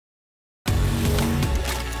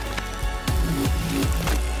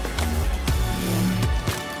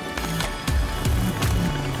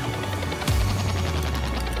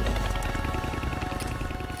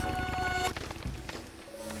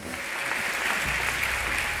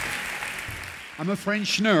I'm a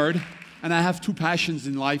French nerd, and I have two passions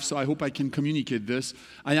in life, so I hope I can communicate this.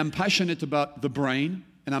 I am passionate about the brain,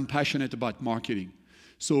 and I'm passionate about marketing.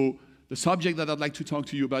 So the subject that I'd like to talk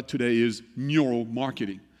to you about today is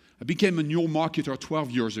neuromarketing. I became a neuromarketer 12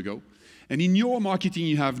 years ago. And in neuromarketing,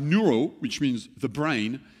 you have neuro, which means the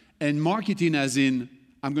brain, and marketing as in,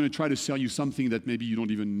 I'm going to try to sell you something that maybe you don't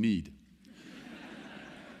even need.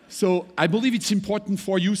 So I believe it's important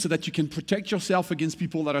for you so that you can protect yourself against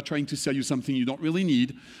people that are trying to sell you something you don't really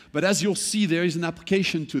need. But as you'll see, there is an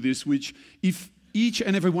application to this, which if each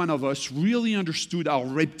and every one of us really understood our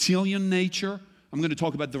reptilian nature, I'm going to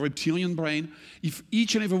talk about the reptilian brain. If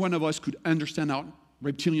each and every one of us could understand our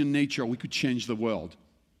reptilian nature, we could change the world.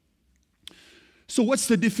 So what's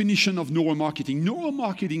the definition of neuromarketing?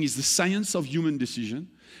 Neuromarketing is the science of human decision,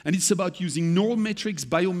 and it's about using neurometrics,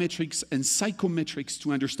 biometrics, and psychometrics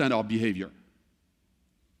to understand our behavior.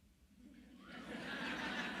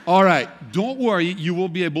 All right, don't worry, you will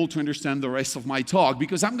be able to understand the rest of my talk,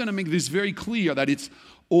 because I'm going to make this very clear that it's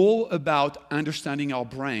all about understanding our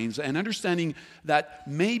brains and understanding that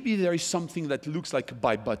maybe there is something that looks like a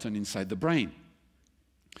buy button inside the brain.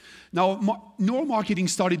 Now, neuromarketing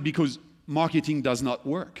started because marketing does not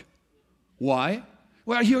work. Why?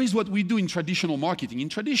 Well, here is what we do in traditional marketing. In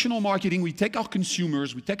traditional marketing, we take our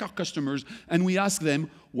consumers, we take our customers, and we ask them,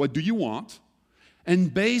 what do you want?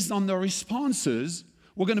 And based on their responses,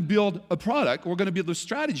 we're going to build a product, we're going to build a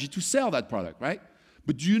strategy to sell that product, right?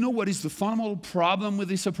 But do you know what is the fundamental problem with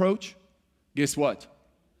this approach? Guess what?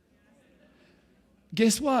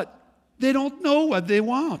 Guess what? They don't know what they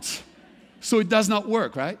want. So it does not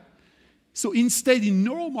work, right? So instead, in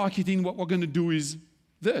neuromarketing, what we're going to do is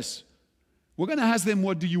this. We're going to ask them,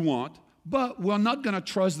 what do you want? But we're not going to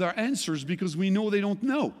trust their answers because we know they don't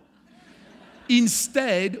know.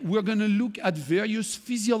 Instead, we're going to look at various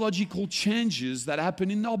physiological changes that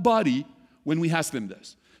happen in our body when we ask them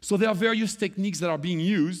this. So there are various techniques that are being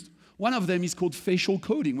used. One of them is called facial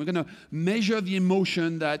coding. We're going to measure the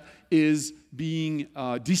emotion that is being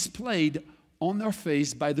displayed on their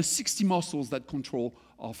face by the 60 muscles that control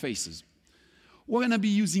our faces. We're going to be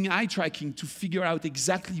using eye tracking to figure out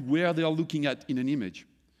exactly where they are looking at in an image.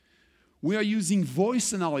 We are using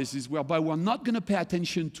voice analysis, whereby we're not going to pay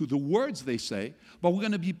attention to the words they say, but we're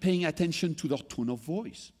going to be paying attention to their tone of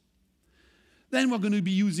voice. Then we're going to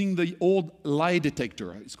be using the old lie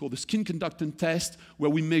detector. It's called the skin conductance test,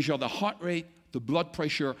 where we measure the heart rate, the blood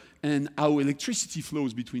pressure, and how electricity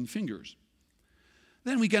flows between fingers.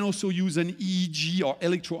 Then we can also use an EEG or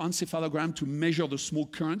electroencephalogram to measure the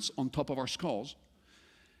smoke currents on top of our skulls.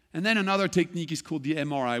 And then another technique is called the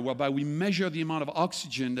MRI, whereby we measure the amount of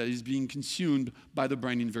oxygen that is being consumed by the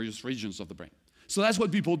brain in various regions of the brain. So that's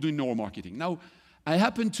what people do in neuromarketing. Now, I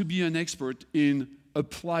happen to be an expert in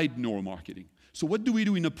applied neuromarketing. So what do we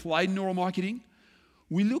do in applied neuromarketing?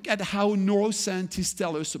 We look at how neuroscientists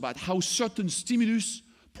tell us about how certain stimulus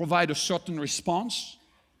provide a certain response.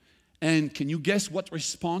 And can you guess what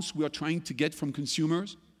response we are trying to get from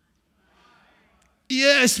consumers?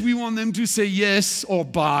 Yes, we want them to say yes or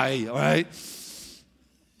buy, right?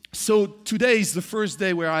 So today is the first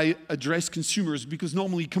day where I address consumers, because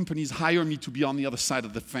normally companies hire me to be on the other side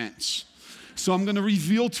of the fence. So I'm going to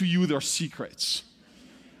reveal to you their secrets.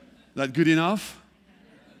 That good enough?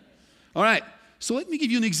 All right, so let me give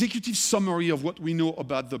you an executive summary of what we know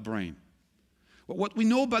about the brain. Well, what we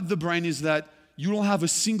know about the brain is that you don't have a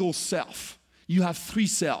single self. You have three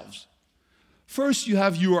selves. First, you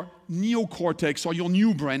have your neocortex, or your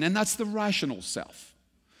new brain, and that's the rational self.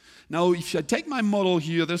 Now, if I take my model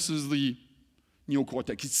here, this is the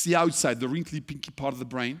neocortex. It's the outside, the wrinkly, pinky part of the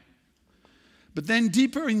brain. But then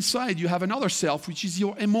deeper inside, you have another self, which is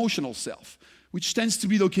your emotional self, which tends to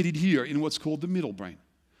be located here in what's called the middle brain.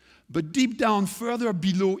 But deep down, further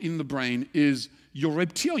below in the brain, is your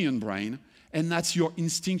reptilian brain, and that's your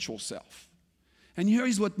instinctual self. And here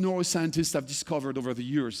is what neuroscientists have discovered over the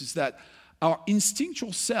years, is that our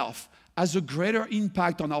instinctual self has a greater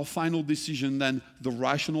impact on our final decision than the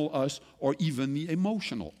rational us or even the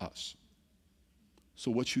emotional us. So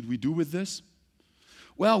what should we do with this?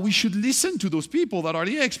 Well, we should listen to those people that are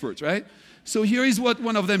the experts, right? So here is what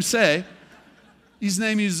one of them say. His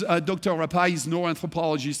name is Dr. Rapai, he's a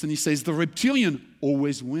neuroanthropologist, and he says, the reptilian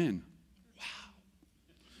always win. Wow.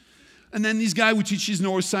 And then this guy who teaches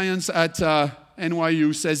neuroscience at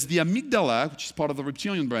NYU says the amygdala, which is part of the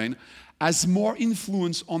reptilian brain, has more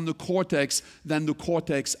influence on the cortex than the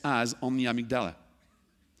cortex has on the amygdala.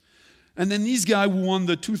 And then this guy who won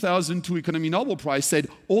the 2002 Economy Nobel Prize said,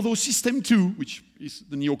 although System 2, which is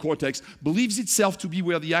the neocortex, believes itself to be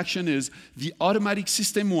where the action is, the automatic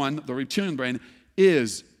System 1, the reptilian brain,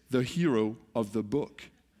 is the hero of the book.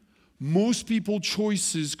 most people's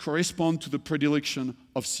choices correspond to the predilection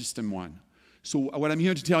of system 1. So what I'm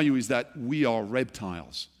here to tell you is that we are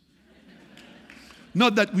reptiles.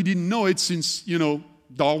 Not that we didn't know it since,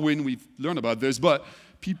 Darwin, we've learned about this, but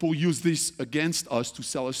people use this against us to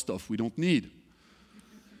sell us stuff we don't need.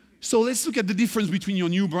 So let's look at the difference between your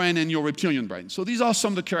new brain and your reptilian brain. So these are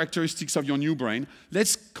some of the characteristics of your new brain.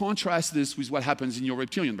 Let's contrast this with what happens in your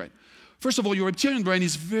reptilian brain. First of all, your reptilian brain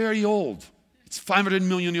is very old. It's 500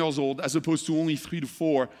 million years old, as opposed to only 3 to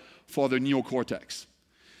 4 for the neocortex.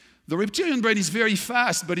 The reptilian brain is very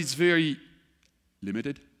fast, but it's very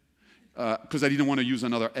limited, because I didn't want to use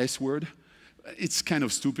another S word. It's kind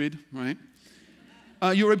of stupid, right?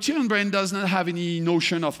 Your reptilian brain does not have any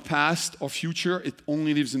notion of past or future. It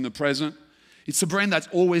only lives in the present. It's a brain that's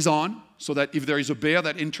always on, so that if there is a bear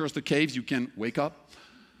that enters the caves, you can wake up.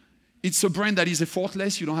 It's a brain that is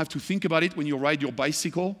effortless. You don't have to think about it when you ride your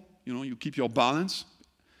bicycle. You keep your balance.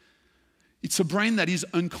 It's a brain that is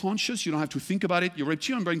unconscious. You don't have to think about it. Your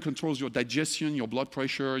reptilian brain controls your digestion, your blood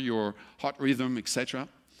pressure, your heart rhythm, etc.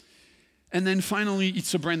 And then finally,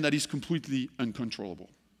 it's a brain that is completely uncontrollable.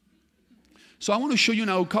 So I want to show you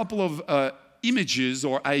now a couple of images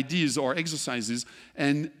or ideas or exercises,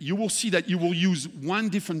 and you will see that you will use one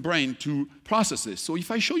different brain to process this. So if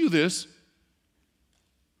I show you this,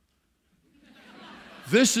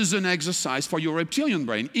 this is an exercise for your reptilian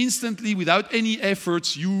brain. Instantly, without any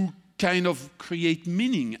efforts, you kind of create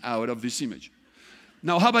meaning out of this image.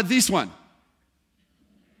 Now, how about this one?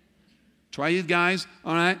 Try it, guys.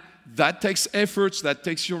 All right. That takes efforts, that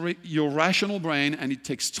takes your rational brain, and it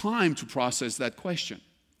takes time to process that question.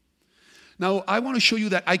 Now, I want to show you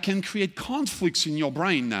that I can create conflicts in your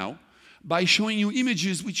brain now by showing you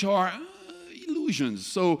images which are illusions.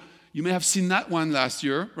 So you may have seen that one last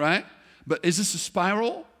year, right? But is this a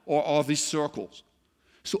spiral or are these circles?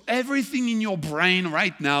 So everything in your brain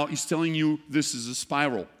right now is telling you this is a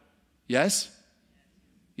spiral. Yes?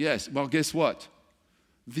 Yes. Well, guess what?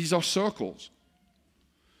 These are circles.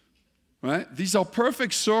 Right? These are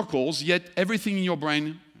perfect circles, yet everything in your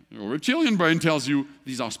brain, your reptilian brain, tells you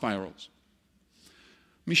these are spirals.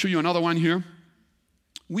 Let me show you another one here.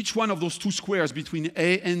 Which one of those two squares between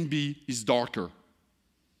A and B is darker?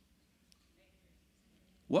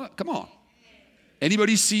 What? Come on.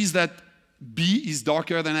 Anybody sees that B is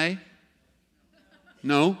darker than A?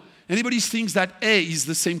 No? Anybody thinks that A is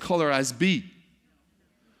the same color as B?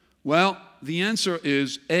 Well, the answer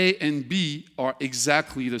is A and B are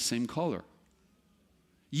exactly the same color.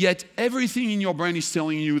 Yet everything in your brain is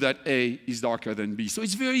telling you that A is darker than B. So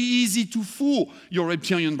it's very easy to fool your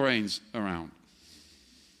reptilian brains around.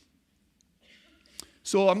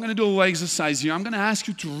 So I'm going to do a little exercise here. I'm going to ask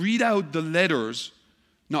you to read out the letters.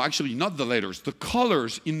 No, actually, not the letters, the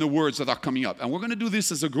colors in the words that are coming up. And we're going to do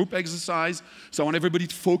this as a group exercise. So I want everybody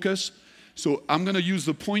to focus. So I'm going to use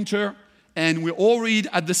the pointer. And we all read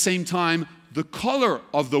at the same time the color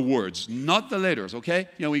of the words, not the letters, okay?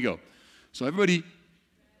 Here we go. So everybody. Red,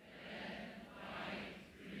 white,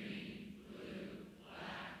 green, blue,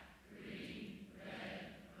 black, green, red,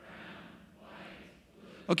 brown,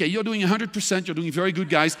 white, blue. Okay, you're doing 100%. You're doing very good,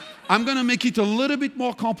 guys. I'm going to make it a little bit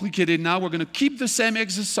more complicated now. We're going to keep the same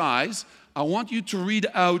exercise. I want you to read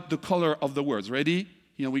out the color of the words. Ready?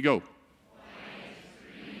 Here we go.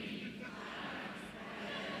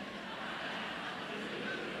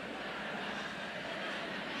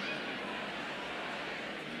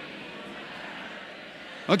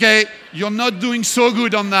 Okay, you're not doing so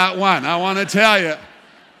good on that one, I want to tell you.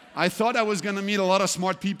 I thought I was going to meet a lot of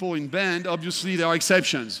smart people in Bend. Obviously, there are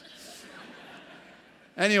exceptions.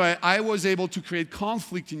 Anyway, I was able to create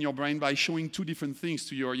conflict in your brain by showing two different things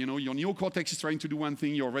to your neocortex is trying to do one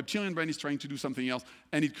thing, your reptilian brain is trying to do something else,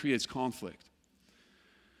 and it creates conflict.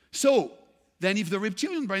 So, then if the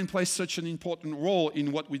reptilian brain plays such an important role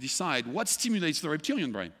in what we decide, what stimulates the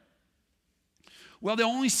reptilian brain? Well, there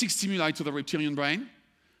are only 6 stimuli to the reptilian brain.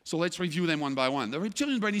 So let's review them one by one. The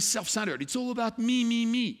reptilian brain is self-centered. It's all about me, me,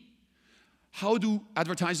 me. How do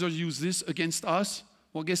advertisers use this against us?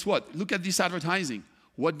 Well, guess what? Look at this advertising.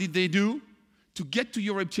 What did they do? To get to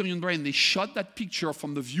your reptilian brain, they shot that picture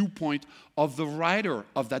from the viewpoint of the rider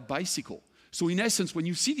of that bicycle. So in essence, when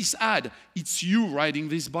you see this ad, it's you riding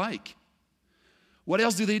this bike. What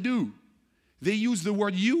else do? They use the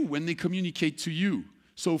word you when they communicate to you.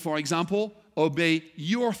 So for example, obey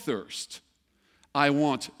your thirst. I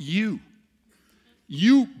want you.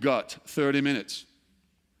 You got 30 minutes.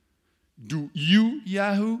 Do you,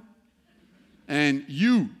 Yahoo? And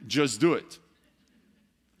you just do it.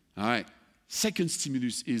 All right. Second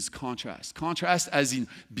stimulus is contrast. Contrast as in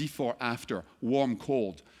before, after, warm,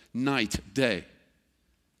 cold, night, day.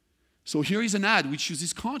 So here is an ad which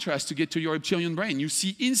uses contrast to get to your reptilian brain. You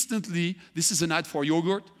see instantly, this is an ad for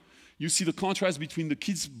yogurt. You see the contrast between the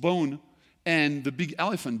kid's bone and the big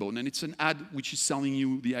elephant bone. And it's an ad which is selling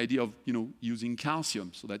you the idea of, using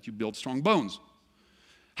calcium so that you build strong bones.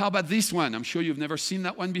 How about this one? I'm sure you've never seen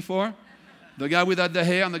that one before. The guy without the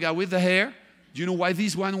hair and the guy with the hair. Do you know why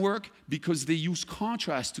these ones work? Because they use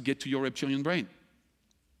contrast to get to your reptilian brain.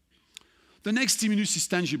 The next stimulus is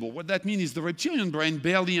tangible. What that means is the reptilian brain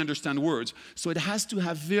barely understands words, so it has to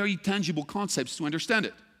have very tangible concepts to understand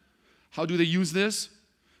it. How do they use this?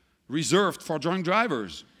 Reserved for drunk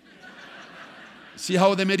drivers. See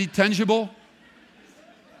how they made it tangible?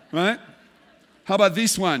 Right? How about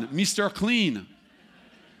this one? Mr. Clean.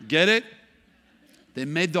 Get it? They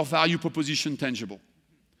made their value proposition tangible.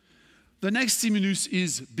 The next stimulus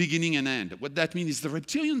is beginning and end. What that means is the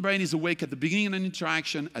reptilian brain is awake at the beginning of an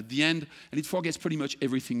interaction, at the end, and it forgets pretty much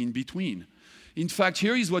everything in between. In fact,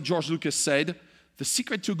 here is what George Lucas said. The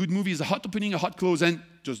secret to a good movie is a hot opening, a hot close, and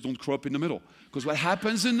just don't crop in the middle. Because what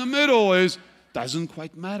happens in the middle doesn't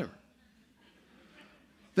quite matter.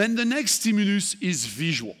 Then the next stimulus is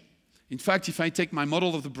visual. In fact, if I take my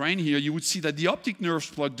model of the brain here, you would see that the optic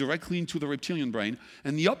nerves plug directly into the reptilian brain,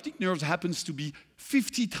 and the optic nerves happens to be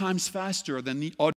 50 times faster than the